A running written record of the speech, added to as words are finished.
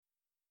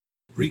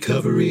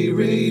Recovery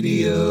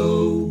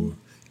Radio,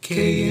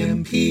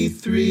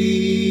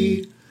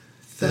 KMP3,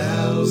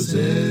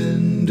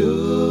 1000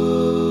 Oaks.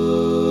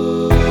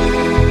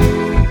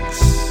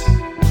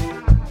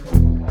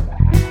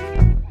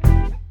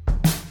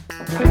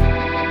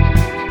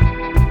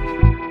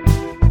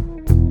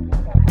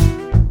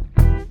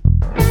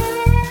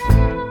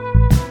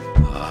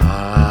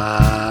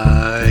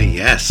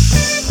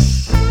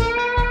 Yes.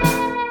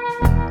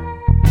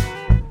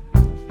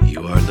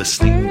 You are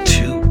listening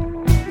to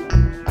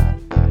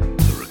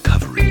the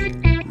Recovery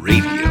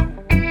Radio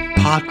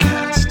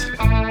podcast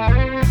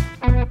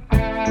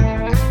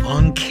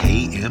on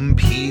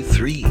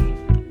KMP3.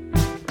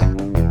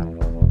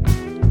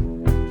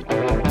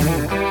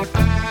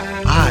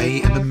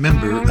 I am a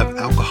member of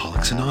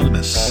Alcoholics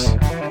Anonymous,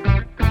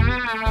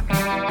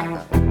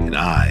 and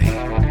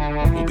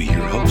I will be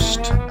your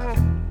host.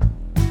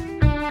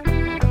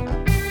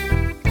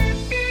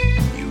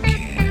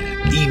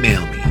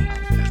 Email me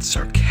at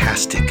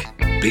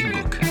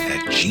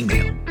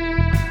sarcasticbigbook@gmail.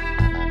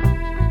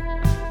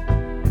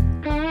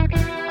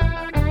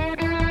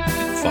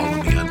 And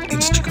follow me on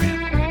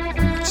Instagram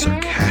at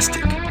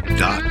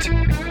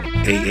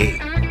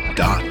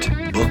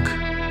sarcastic.aa.book.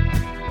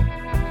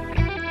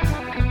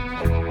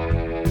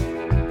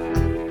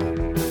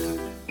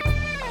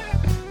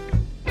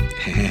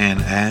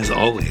 And as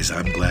always,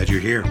 I'm glad you're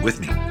here with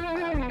me.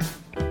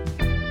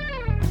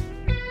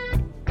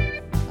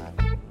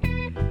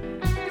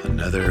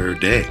 Another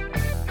day,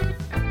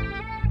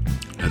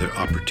 another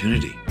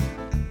opportunity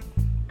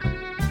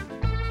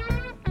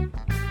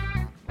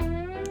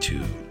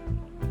to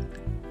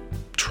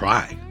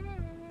try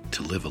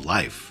to live a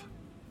life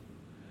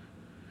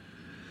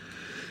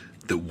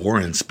that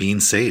warrants being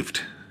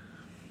saved.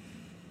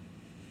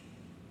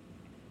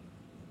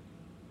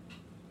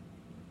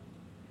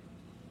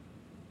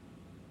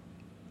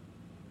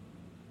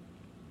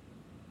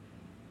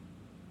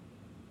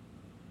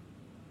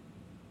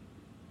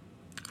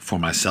 For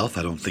myself,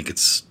 I don't think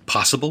it's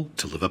possible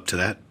to live up to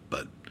that,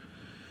 but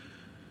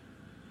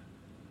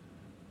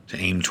to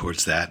aim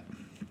towards that,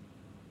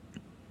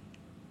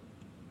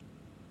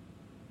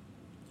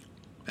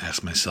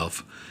 ask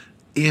myself,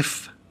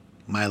 if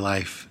my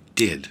life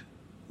did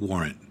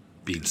warrant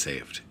being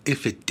saved,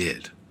 if it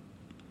did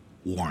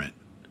warrant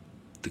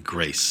the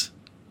grace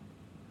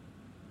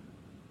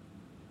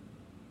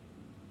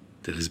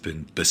that has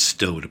been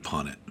bestowed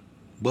upon it,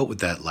 what would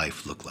that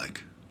life look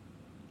like?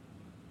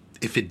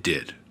 If it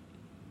did.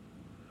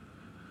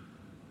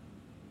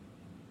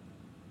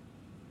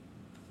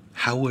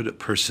 How would a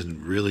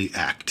person really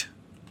act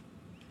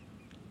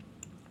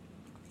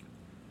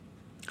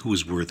who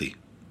is worthy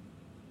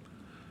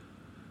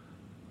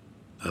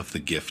of the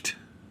gift?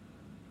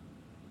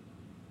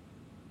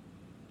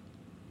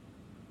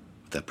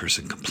 Would that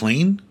person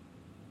complain?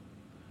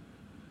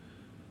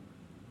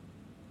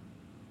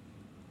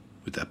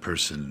 Would that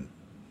person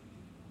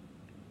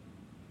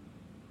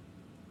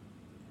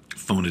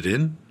phone it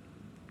in?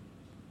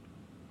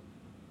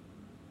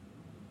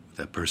 Would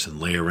that person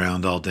lay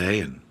around all day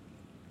and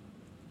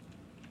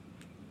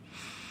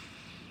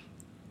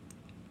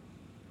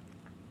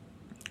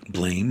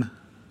blame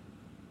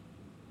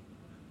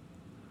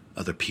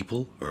other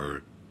people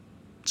or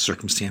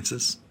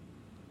circumstances?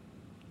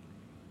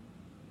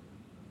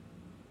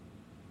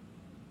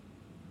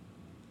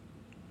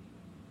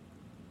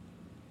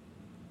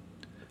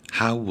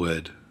 How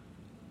would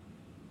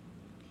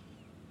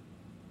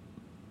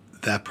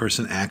that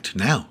person act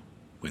now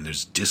when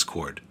there's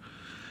discord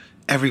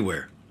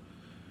everywhere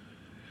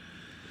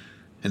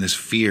and there's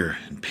fear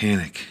and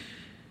panic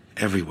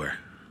everywhere?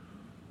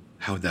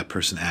 How would that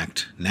person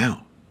act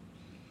now?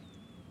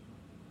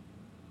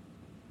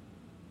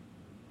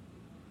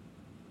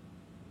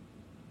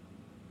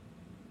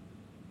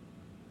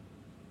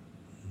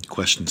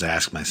 Questions I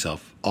ask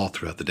myself all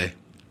throughout the day.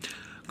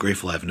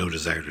 Grateful I have no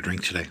desire to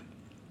drink today.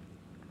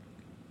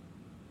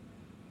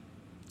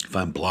 If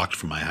I'm blocked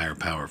from my higher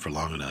power for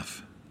long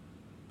enough,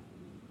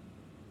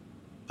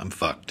 I'm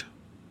fucked.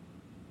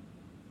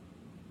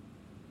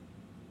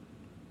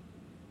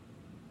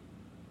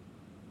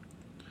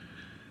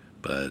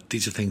 But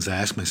these are things I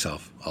ask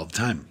myself all the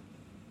time.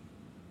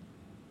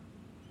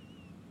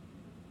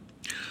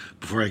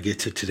 Before I get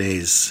to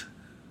today's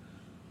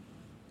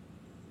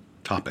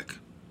topic,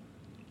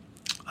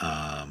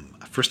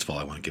 first of all,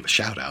 I want to give a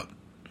shout out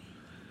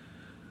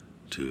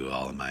to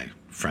all of my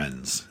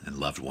friends and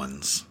loved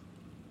ones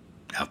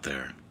out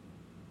there.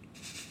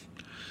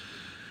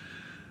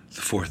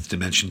 The Fourth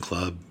Dimension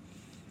Club,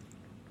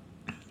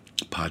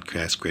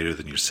 Podcast Greater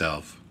Than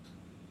Yourself,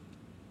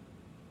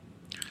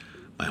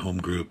 my home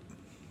group,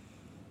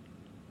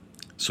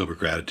 Sober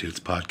Gratitudes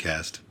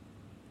Podcast,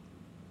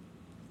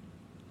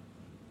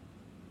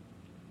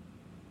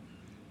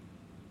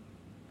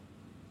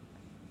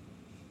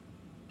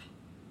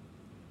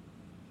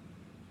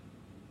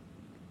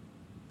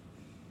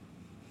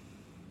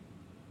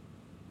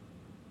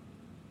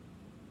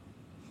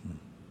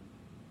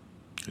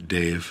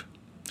 Dave.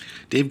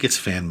 Dave gets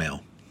fan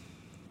mail.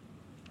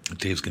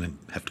 Dave's going to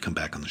have to come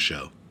back on the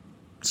show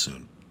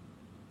soon.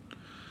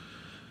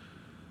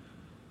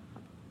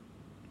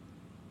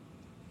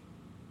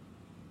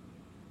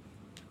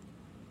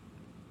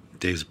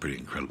 Dave's a pretty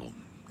incredible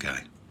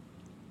guy.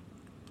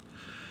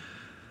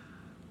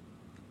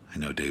 I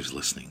know Dave's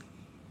listening.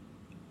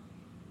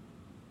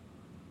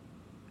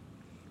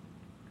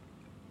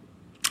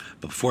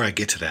 But before I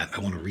get to that, I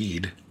want to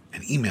read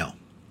an email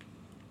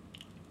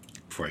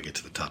before I get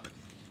to the topic.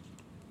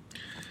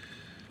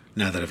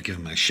 Now that I've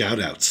given my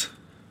shout-outs,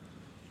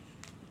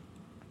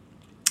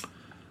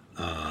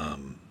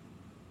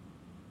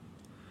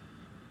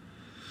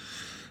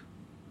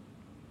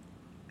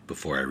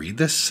 before I read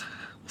this,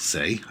 I'll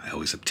say I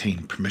always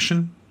obtain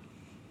permission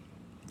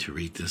to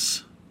read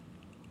this.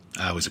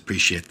 I always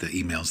appreciate the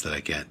emails that I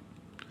get.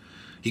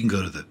 You can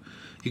go to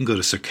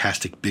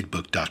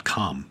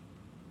sarcasticbigbook.com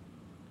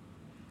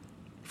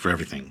for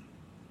everything.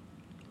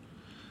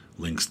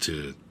 Links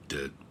to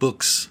the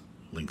books,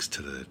 links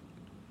to the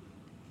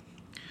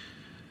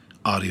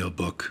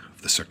audiobook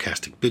of the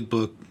Sarcastic Big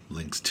Book,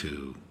 links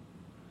to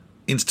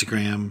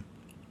Instagram,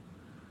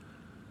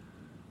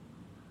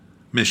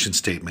 mission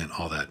statement,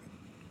 all that.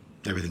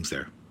 Everything's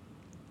there.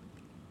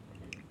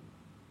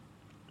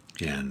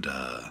 And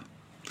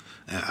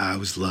I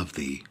always love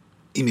the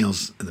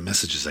emails and the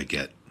messages I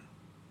get.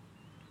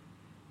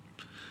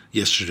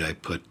 Yesterday I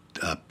put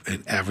up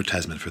an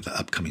advertisement for the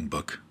upcoming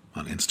book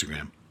on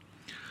Instagram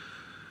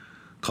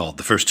called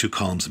The First Two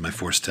Columns of My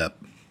 4-Step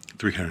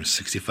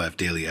 365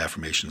 Daily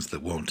Affirmations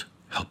That Won't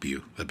Help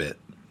You a Bit.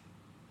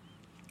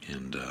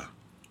 And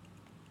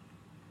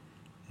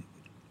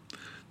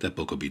that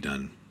book will be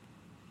done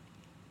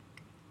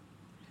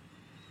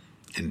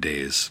in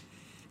days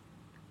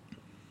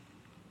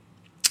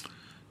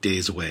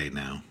away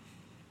now.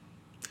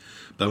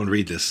 But I want to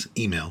read this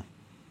email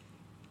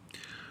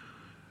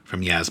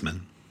from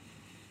Yasmin.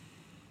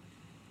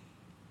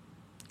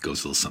 It goes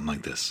a little something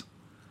like this.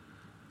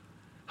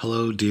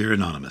 Hello, dear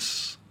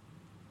Anonymous.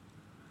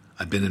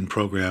 I've been in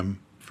program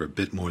for a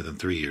bit more than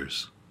 3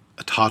 years,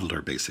 a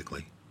toddler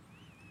basically,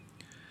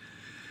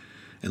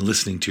 and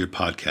listening to your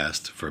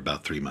podcast for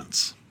about 3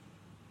 months.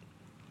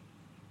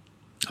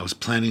 I was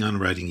planning on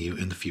writing you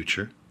in the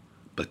future,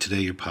 but today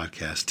your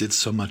podcast did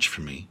so much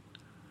for me,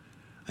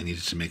 I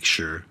needed to make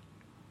sure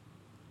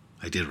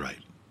I did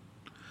write.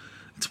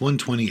 It's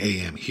 1:20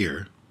 a.m.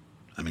 here.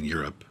 I'm in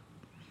Europe,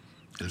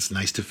 and it's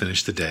nice to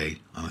finish the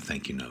day on a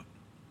thank you note.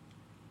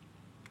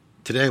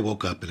 Today I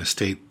woke up in a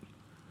state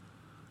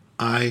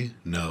I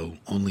know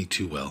only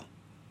too well,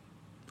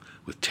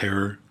 with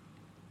terror,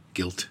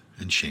 guilt,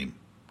 and shame.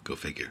 Go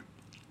figure.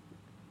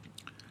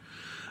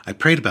 I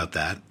prayed about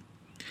that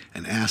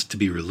and asked to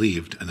be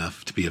relieved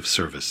enough to be of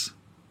service.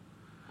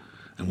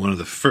 And one of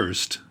the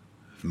first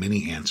of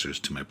many answers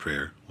to my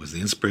prayer was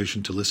the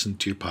inspiration to listen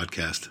to your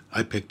podcast.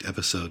 I picked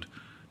episode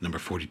number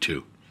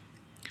 42.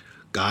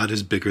 God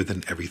is bigger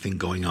than everything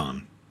going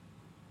on.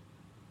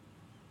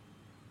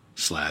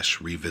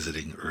 /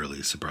 revisiting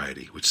early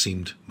sobriety, which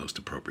seemed most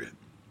appropriate.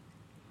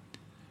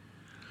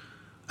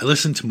 I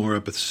listened to more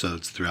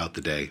episodes throughout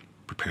the day,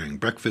 preparing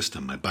breakfast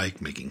on my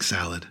bike, making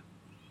salad,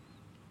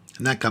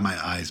 and that got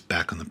my eyes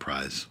back on the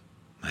prize,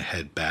 my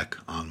head back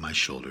on my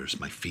shoulders,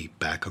 my feet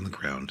back on the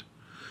ground,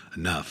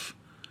 enough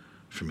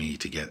for me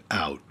to get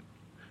out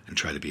and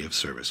try to be of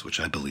service, which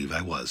I believe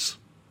I was.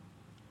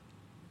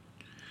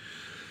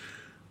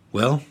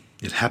 Well,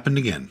 it happened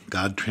again.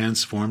 God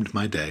transformed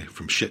my day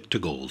from shit to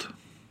gold,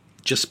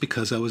 just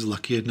because I was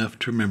lucky enough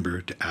to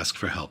remember to ask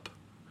for help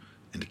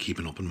and to keep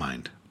an open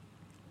mind.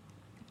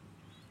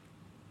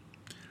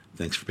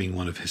 Thanks for being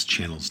one of his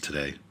channels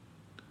today.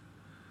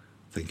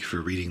 Thank you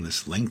for reading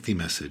this lengthy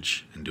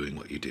message and doing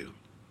what you do.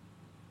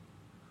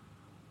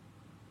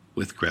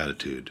 With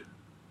gratitude.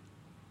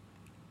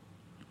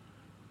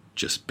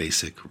 Just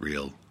basic,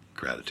 real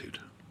gratitude.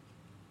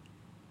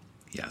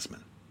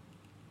 Yasmin.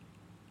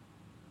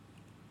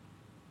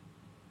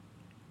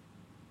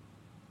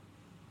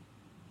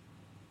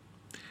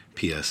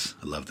 P.S.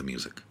 I love the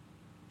music.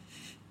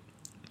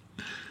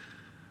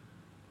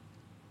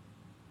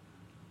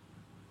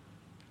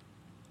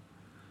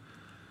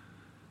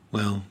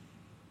 Well,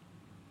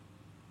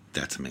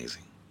 that's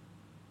amazing.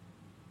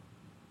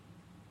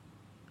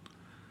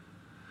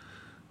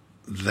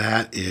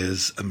 That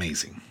is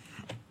amazing.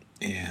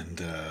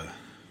 And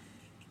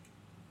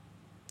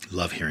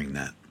love hearing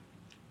that.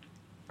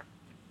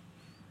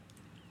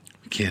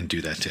 We can't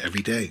do that to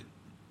every day.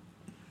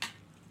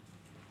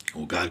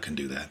 Well, God can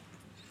do that.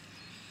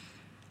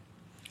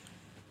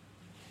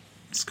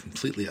 It's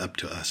completely up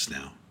to us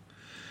now.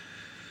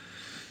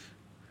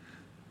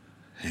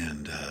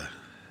 And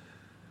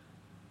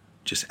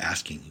just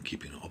asking and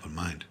keeping an open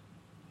mind.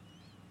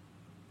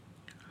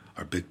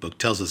 Our big book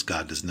tells us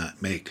God does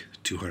not make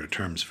too hard of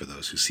terms for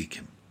those who seek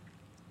him.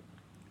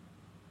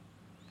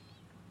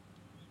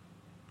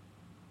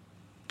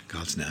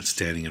 God's not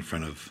standing in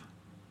front of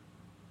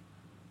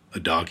a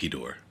doggy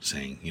door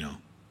saying,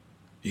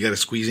 you got to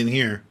squeeze in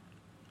here.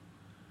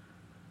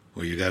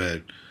 Or you got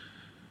to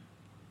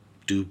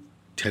do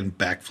 10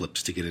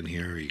 backflips to get in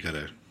here. Or you got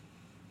to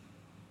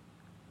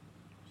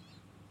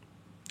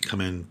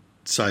come in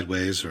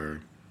sideways,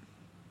 or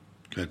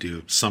got to do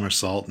a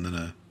somersault and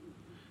then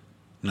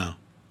no.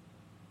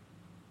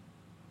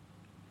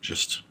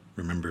 Just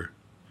remember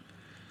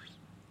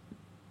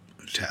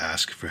to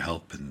ask for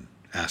help and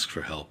ask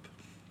for help.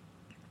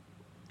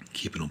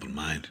 Keep an open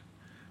mind.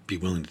 Be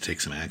willing to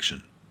take some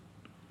action.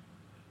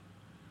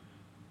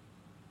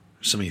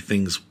 There's so many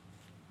things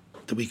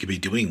that we could be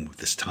doing with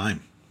this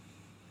time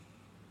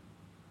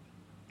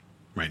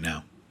right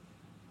now.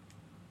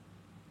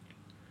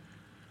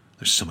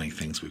 There's so many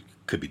things we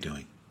could be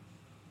doing.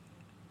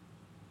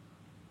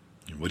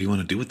 And what do you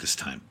want to do with this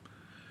time?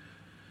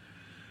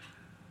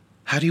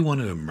 How do you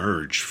want to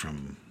emerge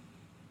from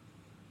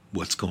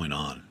what's going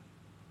on?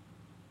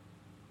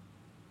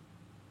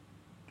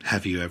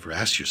 Have you ever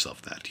asked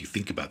yourself that? Do you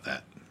think about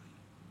that?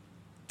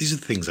 These are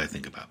the things I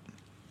think about.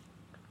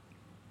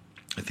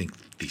 I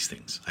think these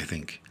things. I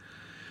think,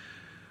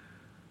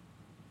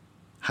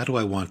 how do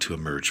I want to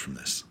emerge from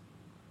this?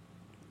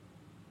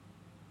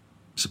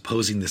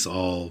 Supposing this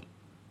all,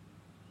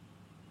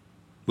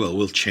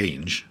 will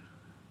change.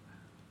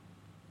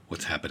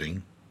 What's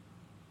happening?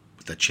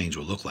 What that change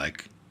will look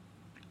like?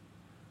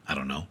 I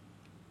don't know.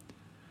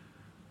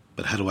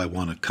 But how do I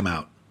want to come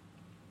out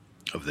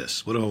of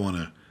this? What do I want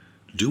to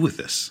do with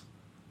this?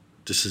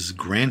 This is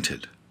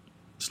granted.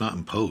 It's not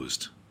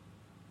imposed.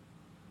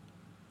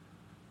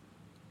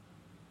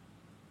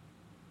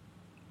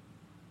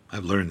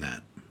 I've learned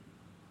that.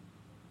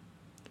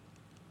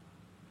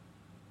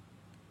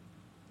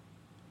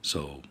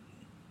 So,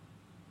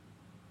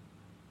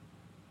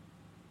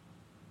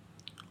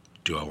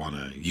 do I want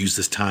to use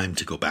this time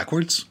to go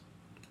backwards?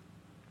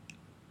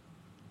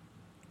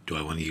 Do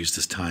I want to use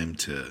this time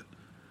to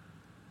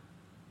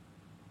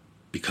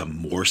become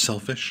more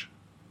selfish?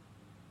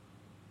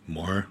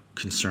 More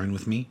concerned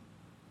with me?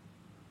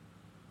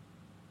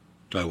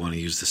 Do I want to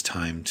use this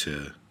time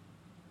to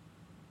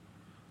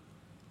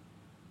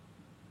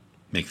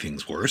make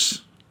things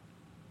worse?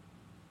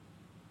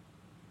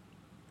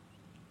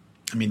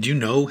 I mean, do you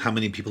know how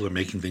many people are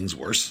making things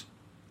worse?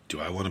 Do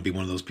I want to be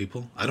one of those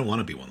people? I don't want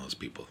to be one of those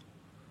people.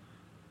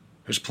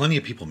 There's plenty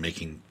of people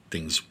making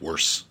things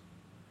worse.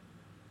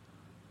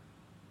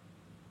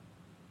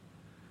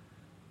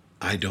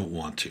 I don't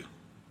want to.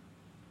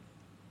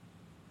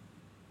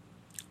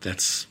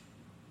 That's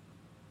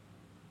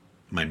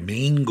my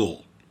main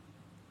goal.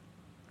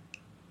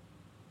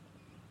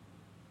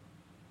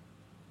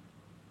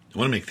 I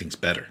want to make things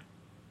better.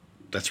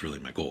 That's really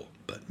my goal.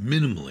 But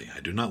minimally, I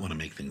do not want to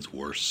make things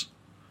worse.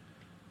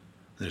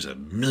 There's a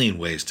million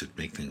ways to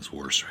make things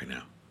worse right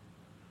now.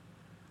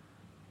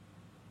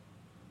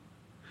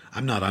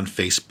 I'm not on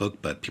Facebook,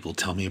 but people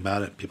tell me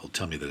about it. People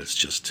tell me that it's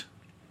just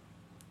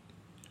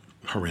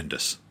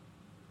horrendous.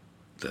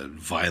 The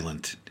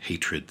violent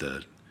hatred,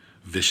 the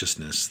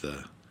viciousness,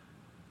 the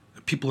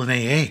people in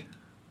AA.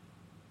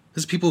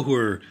 There's people who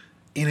are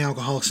in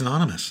Alcoholics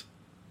Anonymous.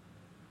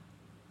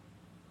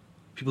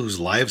 People whose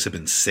lives have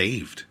been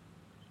saved.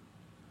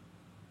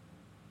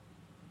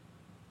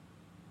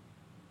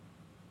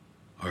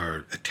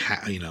 Are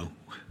attacked,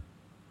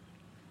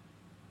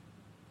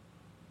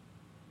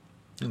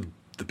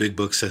 the big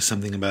book says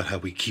something about how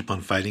we keep on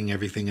fighting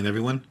everything and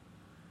everyone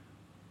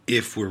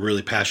if we're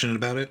really passionate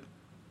about it.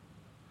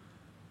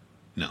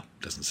 No,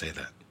 it doesn't say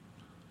that.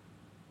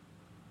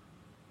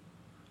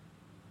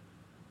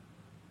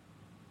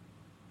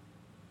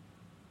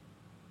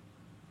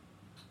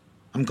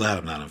 I'm glad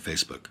I'm not on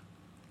Facebook.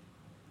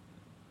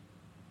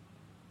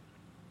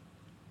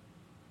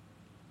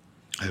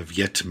 I have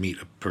yet to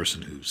meet a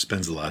person who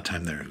spends a lot of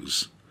time there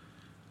who's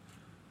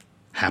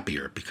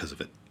happier because of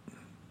it.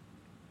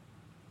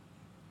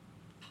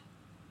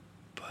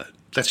 But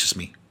that's just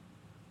me.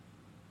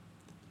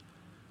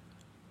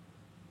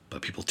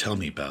 But people tell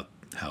me about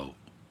how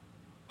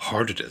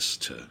hard it is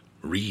to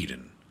read,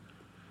 and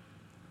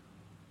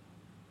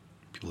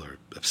people are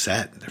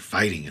upset and they're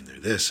fighting and they're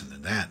this and they're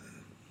that.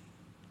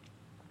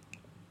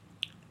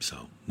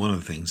 So one of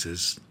the things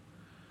is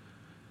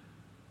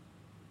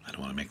I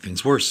don't want to make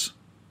things worse.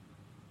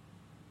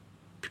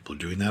 People are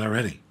doing that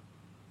already.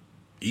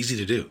 Easy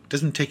to do. It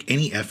doesn't take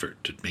any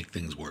effort to make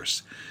things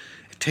worse.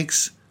 It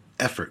takes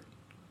effort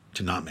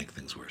to not make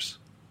things worse.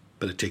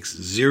 But it takes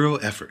zero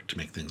effort to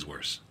make things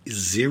worse.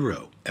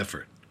 Zero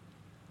effort.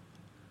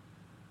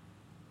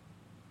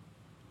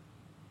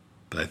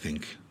 But I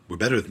think we're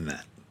better than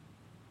that.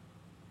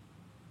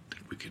 I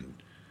think we can...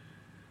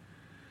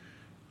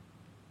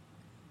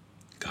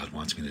 God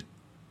wants me to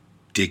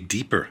dig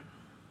deeper.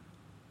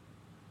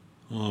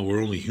 Oh,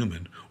 we're only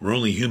human. We're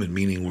only human,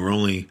 meaning we're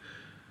only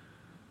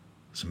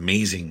this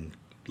amazing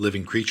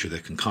living creature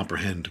that can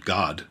comprehend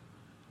God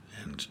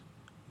and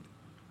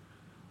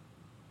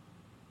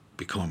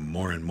become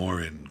more and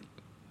more in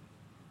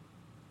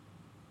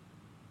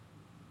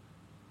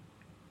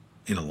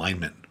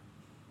alignment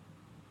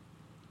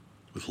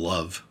with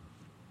love.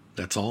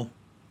 That's all.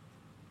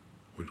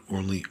 We're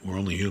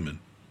only human.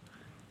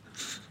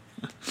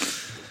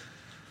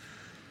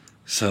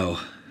 So,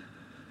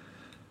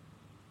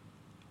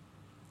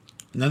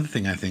 another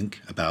thing I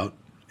think about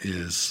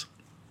is,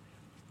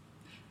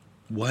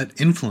 what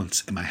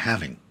influence am I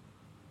having?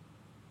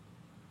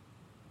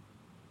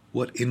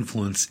 What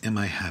influence am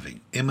I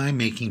having? Am I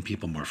making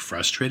people more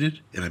frustrated?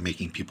 Am I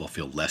making people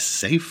feel less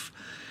safe?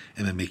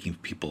 Am I making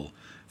people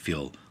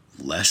feel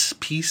less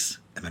peace?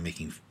 Am I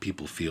making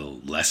people feel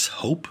less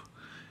hope?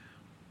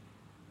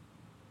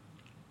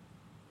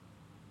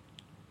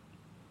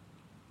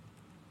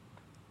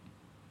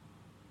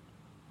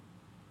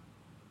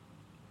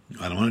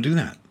 I don't want to do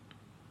that.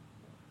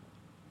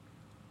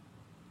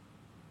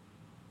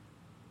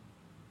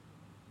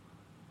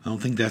 I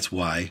don't think that's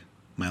why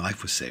my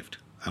life was saved.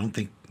 I don't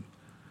think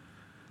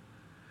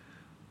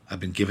I've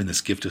been given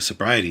this gift of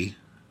sobriety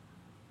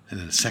and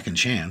then a second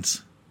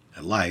chance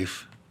at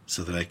life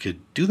so that I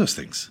could do those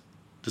things.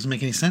 Doesn't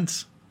make any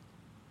sense.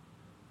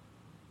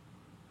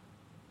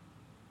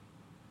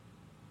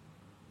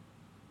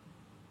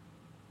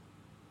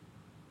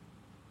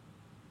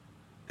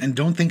 And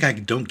don't think I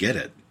don't get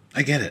it.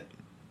 I get it.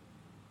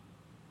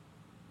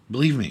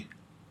 Believe me.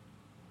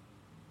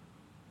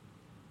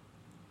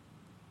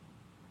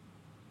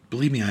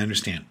 Believe me, I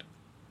understand.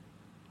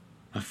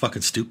 I'm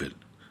fucking stupid.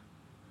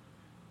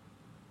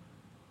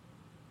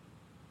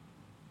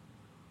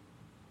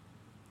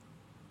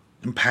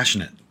 I'm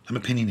passionate. I'm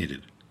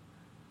opinionated.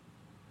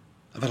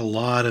 I've had a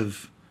lot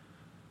of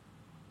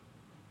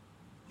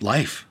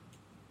life.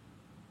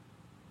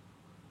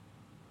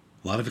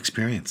 A lot of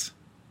experience.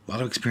 A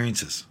lot of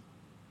experiences.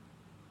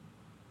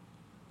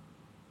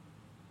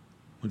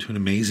 Went to an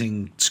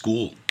amazing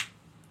school.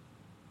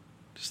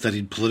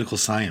 Studied political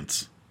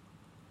science.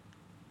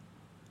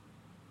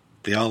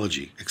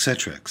 Theology,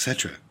 etc.,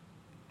 etc.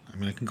 I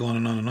mean, I can go on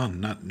and on and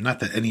on. Not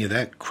that any of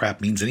that crap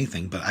means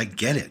anything, but I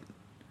get it.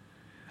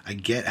 I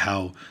get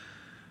how...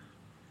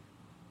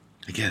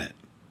 I get it.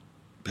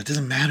 But it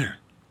doesn't matter.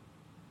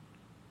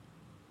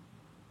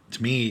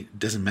 To me, it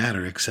doesn't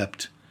matter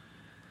except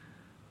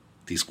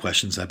these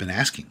questions I've been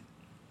asking.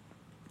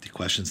 The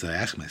questions that I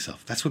ask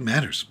myself. That's what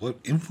matters. What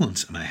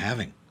influence am I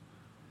having?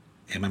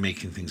 Am I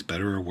making things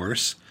better or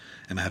worse?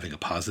 Am I having a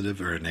positive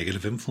or a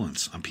negative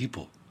influence on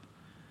people?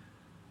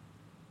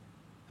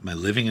 Am I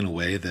living in a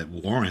way that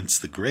warrants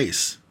the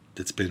grace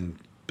that's been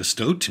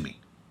bestowed to me?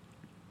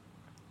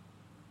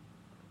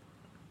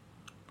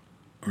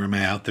 Or am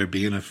I out there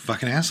being a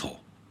fucking asshole?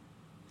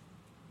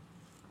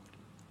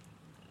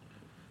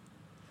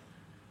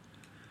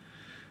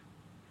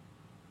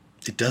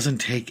 It doesn't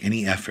take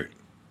any effort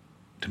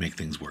to make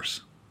things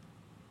worse.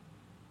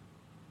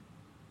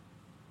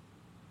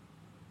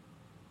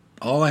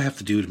 All I have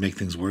to do to make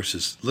things worse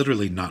is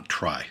literally not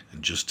try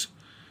and just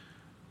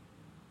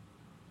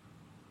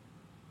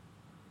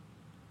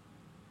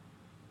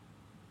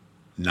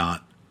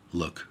not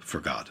look for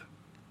God.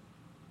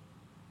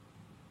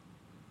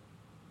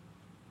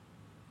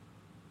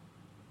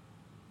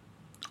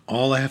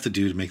 All I have to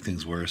do to make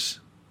things worse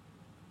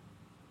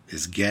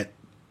is get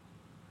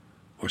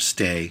or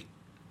stay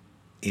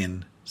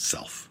in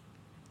self.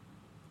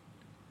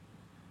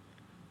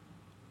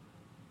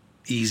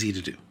 Easy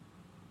to do.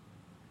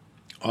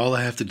 All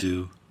I have to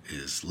do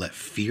is let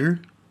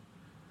fear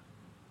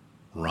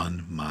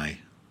run my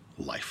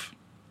life.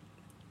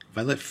 If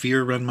I let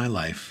fear run my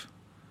life,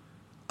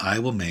 I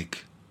will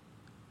make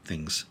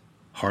things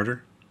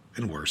harder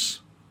and worse,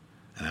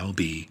 and I will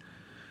be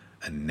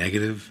a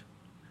negative,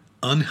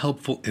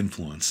 unhelpful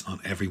influence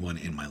on everyone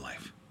in my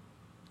life.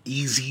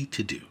 Easy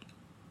to do.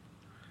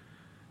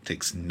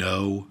 Takes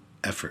no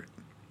effort.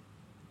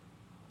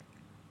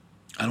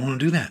 I don't want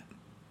to do that.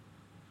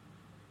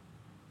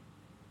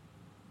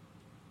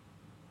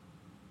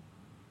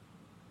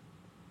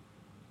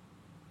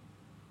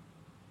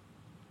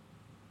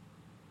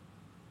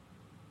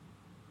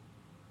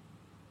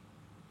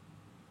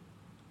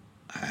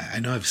 I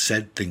know I've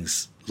said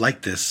things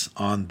like this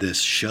on this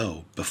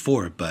show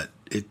before, but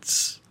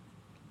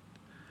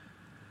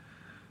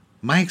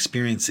my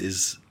experience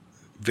is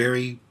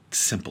very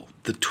simple.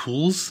 The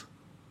tools,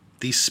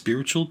 these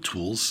spiritual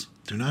tools,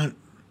 they're not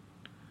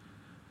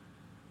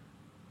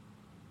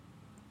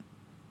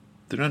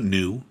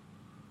new.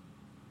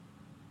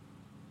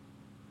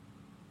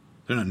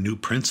 They're not new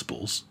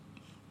principles.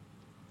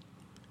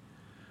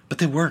 But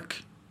they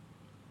work.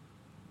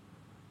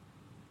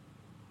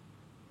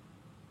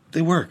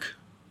 They work.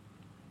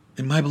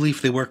 In my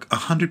belief, they work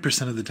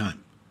 100% of the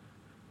time.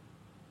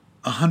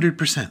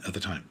 100% of the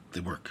time, they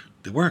work.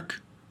 They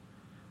work.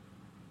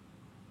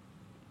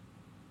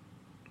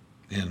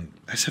 And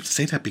I just have to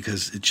say that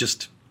because it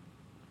just,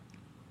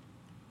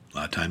 a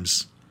lot of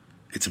times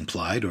it's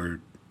implied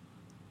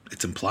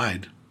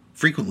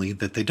frequently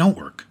that they don't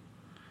work.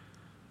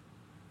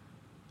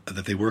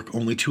 That they work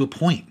only to a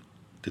point.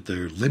 That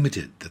they're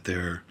limited. That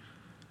they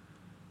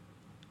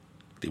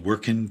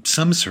work in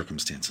some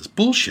circumstances.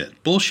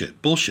 Bullshit.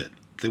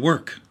 They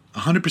work.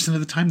 100% of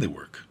the time they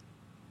work.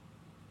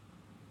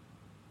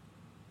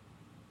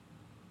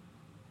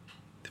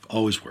 They've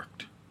always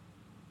worked.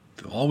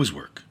 They'll always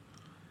work.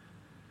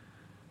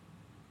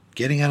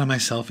 Getting out of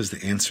myself is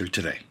the answer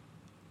today.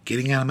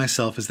 Getting out of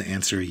myself is the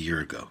answer a year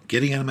ago.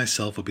 Getting out of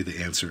myself will be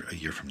the answer a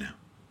year from now.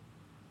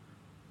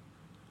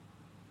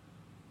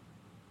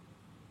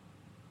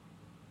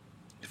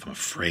 If I'm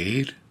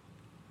afraid,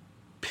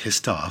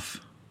 pissed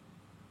off,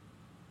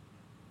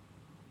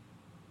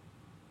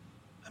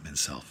 I'm in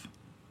self.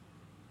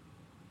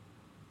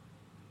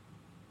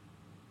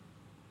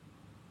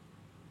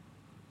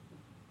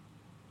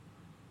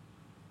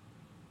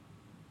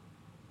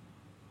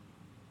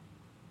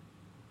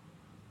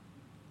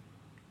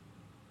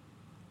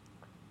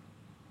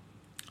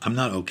 I'm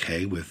not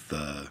okay with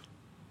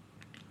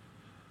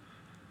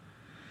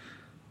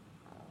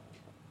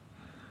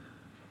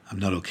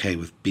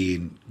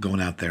going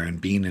out there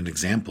and being an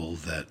example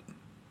that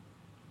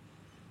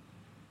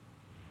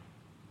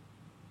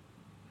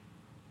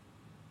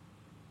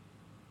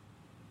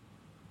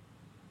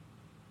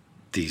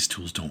these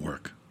tools don't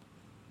work.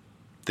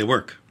 They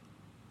work.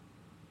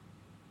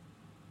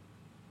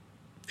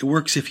 It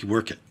works if you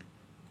work it.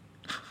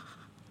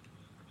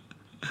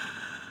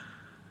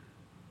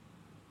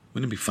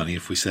 Wouldn't it be funny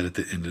if we said at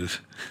the end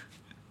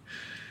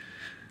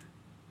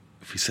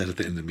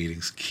of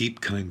meetings,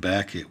 keep coming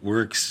back, it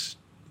works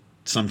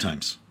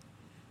sometimes.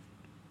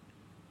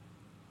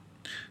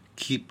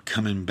 Keep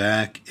coming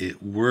back,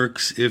 it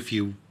works if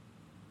you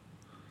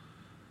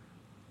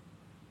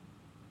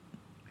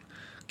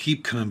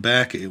keep coming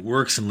back, it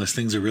works unless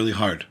things are really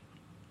hard.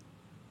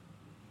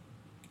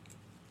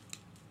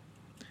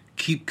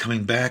 Keep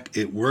coming back,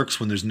 it works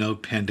when there's no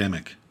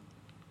pandemic.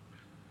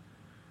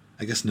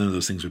 I guess none of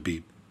those things would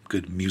be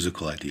good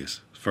musical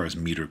ideas as far as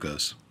meter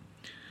goes.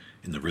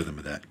 In the rhythm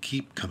of that.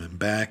 Keep coming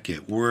back,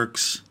 it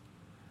works.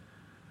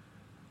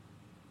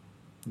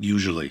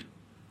 Usually.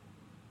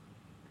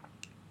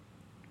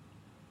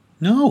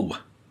 No.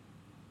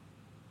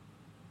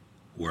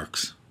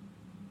 Works.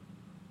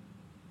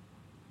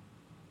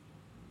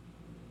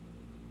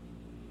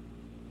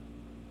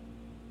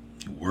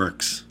 It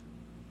works.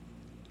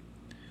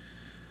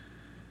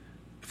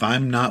 If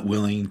I'm not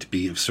willing to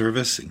be of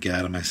service and get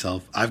out of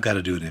myself, I've got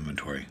to do an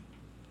inventory.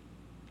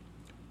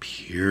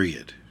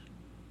 Period.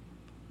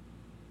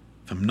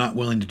 If I'm not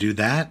willing to do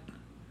that,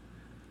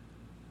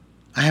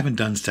 I haven't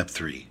done step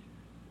 3.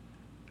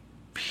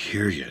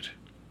 Period.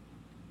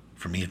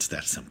 For me, it's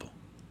that simple.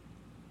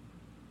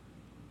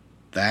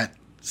 That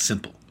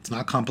simple. It's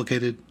not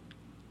complicated.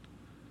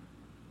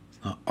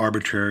 It's not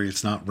arbitrary.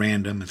 It's not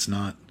random. It's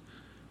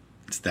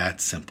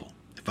that simple.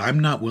 If I'm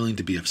not willing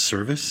to be of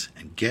service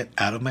and get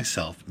out of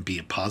myself and be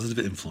a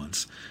positive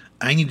influence,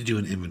 I need to do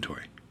an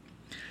inventory.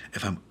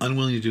 If I'm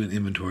unwilling to do an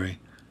inventory,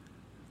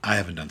 I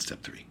haven't done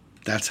step 3.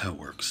 That's how it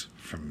works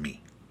for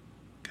me.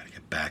 Got to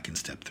get back in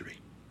step 3.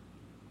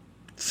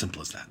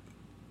 Simple as that.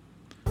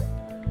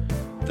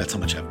 That's how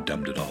much I've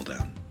dumbed it all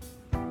down.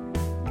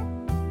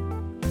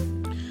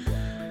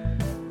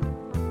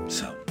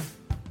 So,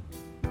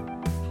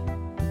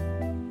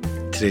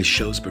 today's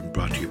show's been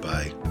brought to you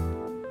by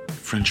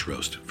French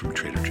roast from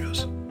Trader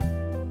Joe's.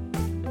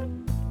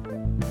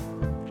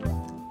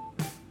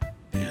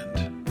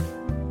 And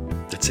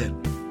that's it.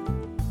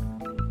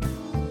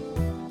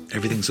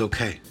 Everything's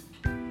okay.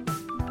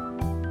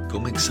 Go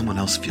make someone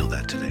else feel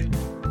that today.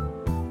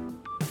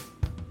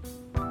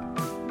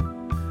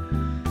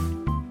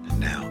 And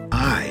now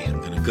I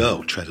am going to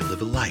go try to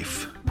live a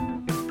life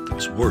that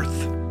was worth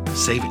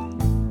saving.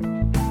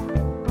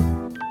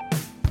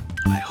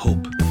 I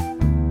hope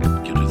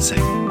you'll do the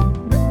same.